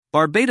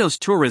Barbados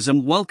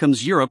tourism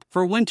welcomes Europe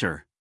for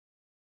winter.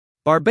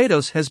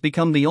 Barbados has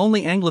become the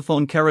only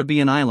Anglophone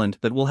Caribbean island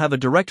that will have a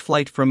direct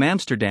flight from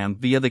Amsterdam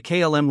via the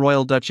KLM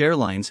Royal Dutch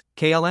Airlines,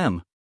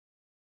 KLM.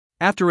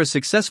 After a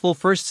successful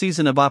first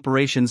season of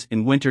operations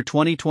in winter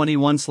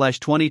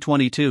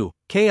 2021/2022,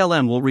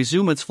 KLM will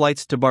resume its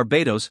flights to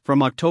Barbados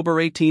from October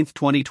 18,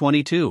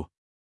 2022.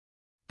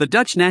 The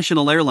Dutch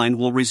national airline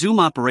will resume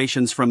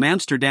operations from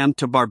Amsterdam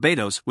to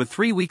Barbados with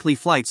 3 weekly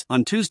flights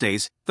on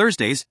Tuesdays,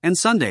 Thursdays, and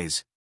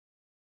Sundays.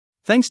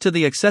 Thanks to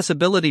the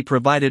accessibility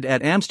provided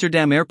at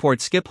Amsterdam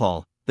Airport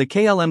Schiphol, the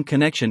KLM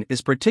connection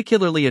is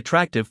particularly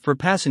attractive for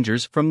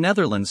passengers from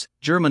Netherlands,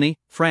 Germany,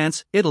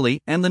 France,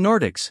 Italy, and the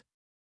Nordics.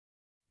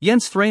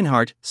 Jens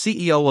Thrainhart,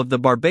 CEO of the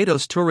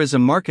Barbados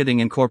Tourism Marketing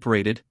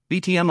Incorporated,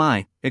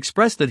 BTMI,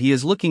 expressed that he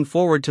is looking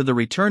forward to the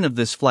return of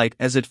this flight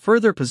as it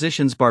further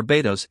positions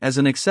Barbados as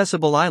an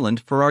accessible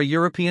island for our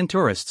European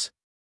tourists.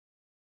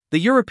 The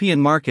European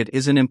market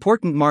is an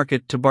important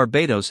market to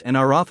Barbados, and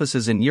our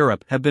offices in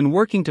Europe have been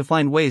working to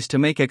find ways to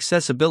make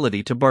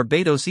accessibility to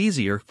Barbados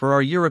easier for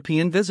our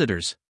European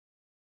visitors.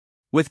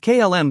 With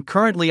KLM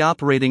currently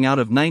operating out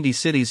of 90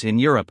 cities in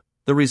Europe,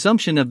 the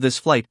resumption of this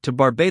flight to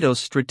Barbados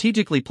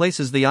strategically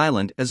places the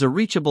island as a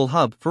reachable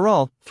hub for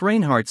all,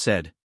 Thrainhart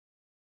said.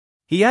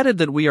 He added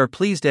that we are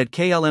pleased at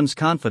KLM's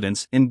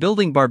confidence in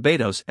building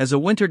Barbados as a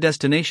winter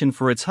destination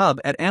for its hub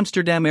at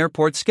Amsterdam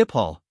Airport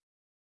Schiphol.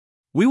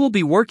 We will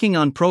be working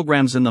on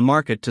programs in the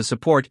market to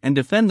support and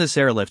defend this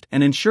airlift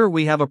and ensure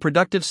we have a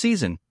productive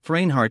season,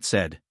 Thrainhart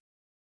said.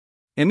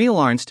 Emile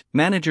Arnst,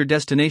 Manager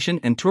Destination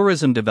and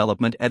Tourism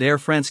Development at Air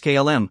France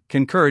KLM,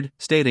 concurred,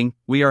 stating,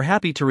 "We are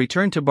happy to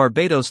return to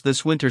Barbados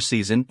this winter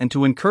season and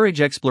to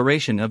encourage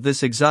exploration of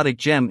this exotic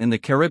gem in the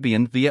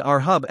Caribbean via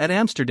our hub at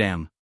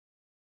Amsterdam."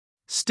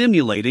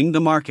 Stimulating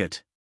the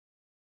market.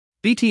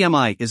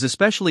 BTMI is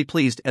especially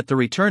pleased at the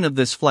return of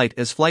this flight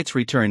as flights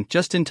return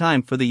just in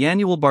time for the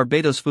annual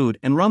Barbados Food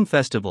and Rum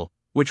Festival,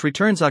 which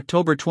returns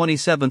October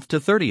 27 to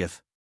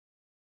 30.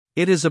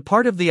 It is a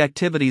part of the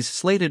activities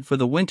slated for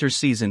the winter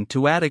season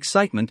to add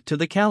excitement to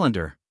the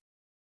calendar.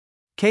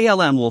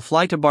 KLM will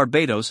fly to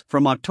Barbados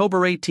from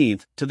October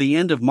 18 to the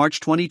end of March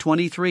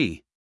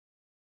 2023.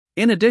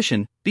 In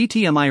addition,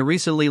 BTMI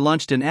recently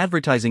launched an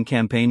advertising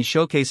campaign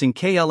showcasing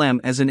KLM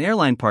as an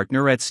airline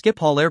partner at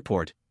Schiphol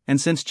Airport, and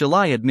since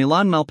July at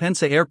Milan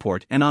Malpensa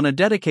Airport and on a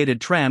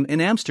dedicated tram in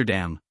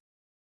Amsterdam.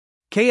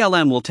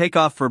 KLM will take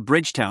off for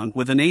Bridgetown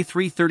with an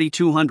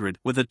A330-200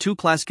 with a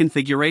 2-class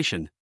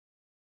configuration.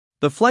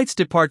 The flights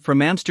depart from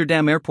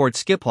Amsterdam Airport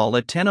Schiphol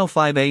at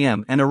 10:05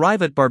 a.m. and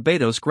arrive at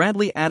Barbados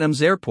Grantley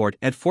Adams Airport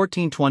at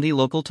 14:20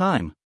 local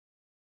time.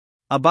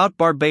 About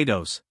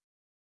Barbados.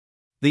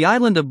 The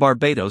island of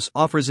Barbados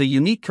offers a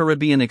unique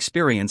Caribbean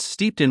experience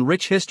steeped in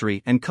rich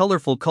history and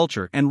colorful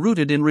culture and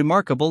rooted in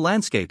remarkable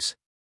landscapes.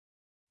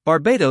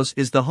 Barbados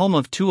is the home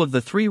of 2 of the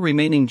 3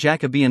 remaining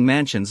Jacobean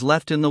mansions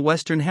left in the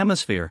Western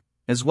Hemisphere,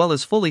 as well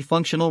as fully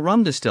functional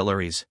rum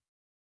distilleries.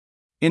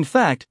 In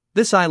fact,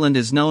 this island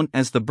is known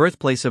as the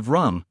birthplace of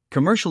rum,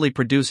 commercially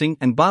producing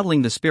and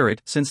bottling the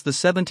spirit since the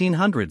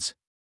 1700s.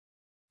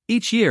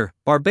 Each year,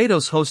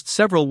 Barbados hosts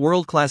several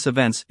world-class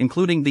events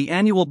including the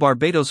annual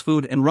Barbados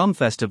Food and Rum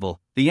Festival,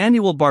 the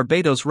annual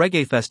Barbados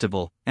Reggae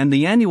Festival, and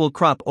the annual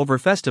Crop Over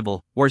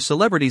Festival, where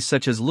celebrities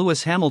such as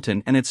Lewis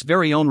Hamilton and its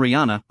very own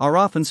Rihanna are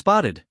often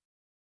spotted.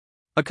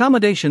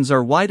 Accommodations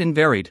are wide and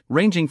varied,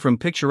 ranging from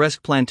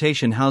picturesque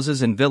plantation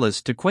houses and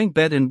villas to quaint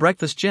bed and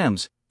breakfast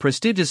gems,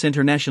 prestigious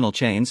international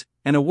chains,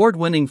 and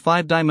award-winning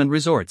 5-diamond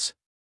resorts.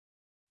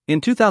 In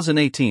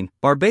 2018,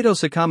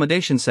 Barbados'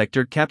 accommodation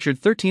sector captured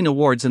 13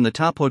 awards in the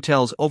top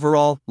hotels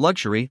overall,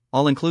 luxury,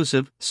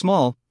 all-inclusive,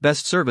 small,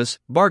 best service,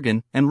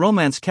 bargain, and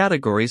romance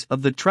categories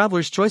of the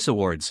Traveler's Choice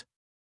Awards.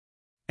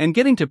 And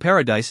getting to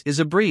paradise is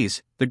a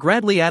breeze. The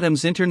Grantley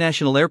Adams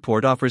International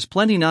Airport offers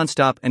plenty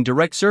non-stop and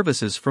direct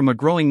services from a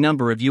growing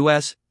number of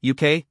US,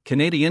 UK,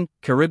 Canadian,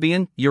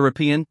 Caribbean,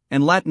 European,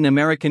 and Latin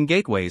American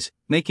gateways,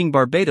 making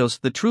Barbados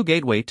the true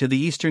gateway to the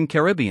Eastern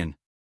Caribbean.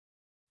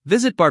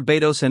 Visit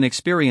Barbados and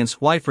experience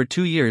why for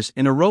 2 years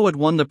in a row it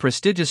won the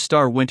prestigious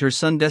Star Winter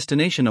Sun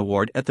Destination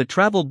Award at the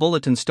Travel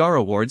Bulletin Star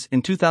Awards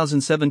in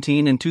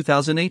 2017 and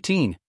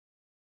 2018.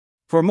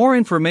 For more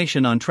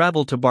information on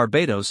travel to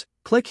Barbados,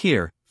 click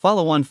here,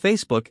 follow on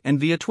Facebook and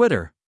via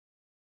Twitter.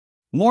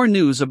 More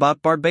news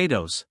about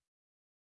Barbados.